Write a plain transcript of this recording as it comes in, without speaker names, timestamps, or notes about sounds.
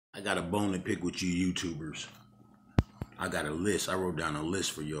I got a bone to pick with you YouTubers. I got a list. I wrote down a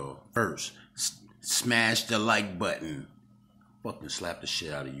list for y'all. First, smash the like button. Fucking slap the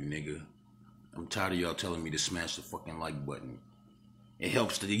shit out of you, nigga. I'm tired of y'all telling me to smash the fucking like button. It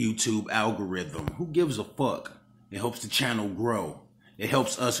helps the YouTube algorithm. Who gives a fuck? It helps the channel grow. It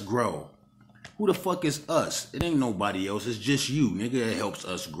helps us grow. Who the fuck is us? It ain't nobody else. It's just you, nigga. It helps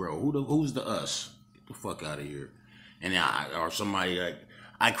us grow. Who's the us? Get the fuck out of here. And or somebody like,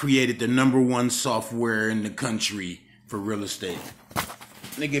 I created the #1 software in the country for real estate.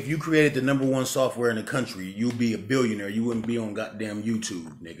 Nigga, if you created the #1 software in the country, you'd be a billionaire. You wouldn't be on goddamn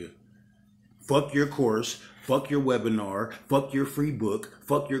YouTube, nigga. Fuck your course. Fuck your webinar. Fuck your free book.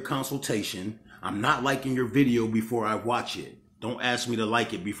 Fuck your consultation. I'm not liking your video before I watch it. Don't ask me to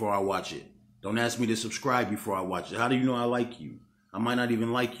like it before I watch it. Don't ask me to subscribe before I watch it. How do you know I like you? I might not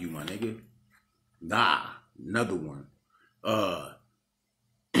even like you, my nigga. Nah, another one.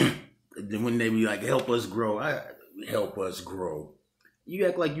 When they be like, help us grow. Help us grow. You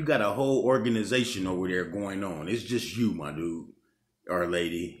act like you got a whole organization over there going on. It's just you, my dude or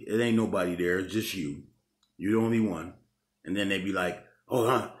lady. It ain't nobody there. It's just you. You're the only one. And then they be like,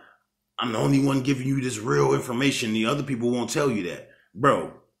 oh, I'm the only one giving you this real information. The other people won't tell you that.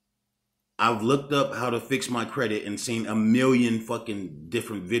 Bro, I've looked up how to fix my credit and seen a million fucking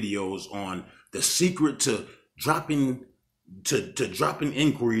different videos on the secret to dropping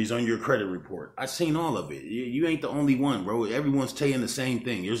inquiries on your credit report. I've seen all of it. You ain't the only one, bro. Everyone's saying the same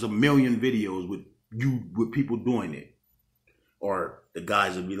thing. There's a million videos with people doing it. Or the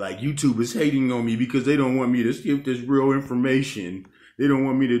guys would be like, YouTube is hating on me because they don't want me to skip this real information. They don't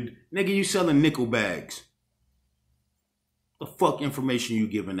want me to... Nigga, you selling nickel bags. The fuck information you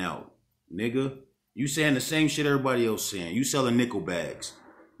giving out, nigga? You saying the same shit everybody else saying. You selling nickel bags.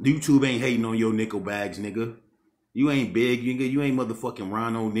 YouTube ain't hating on your nickel bags, nigga. You ain't big, nigga. You ain't motherfucking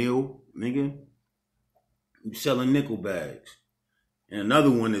Ron O'Neal, nigga. You selling nickel bags. And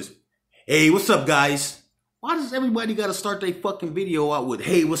another one is, hey, what's up, guys? Why does everybody got to start their fucking video out with,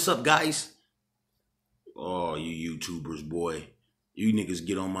 hey, what's up, guys? Oh, you YouTubers, boy. You niggas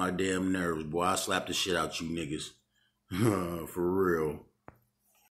get on my damn nerves, boy. I slap the shit out you niggas. For real.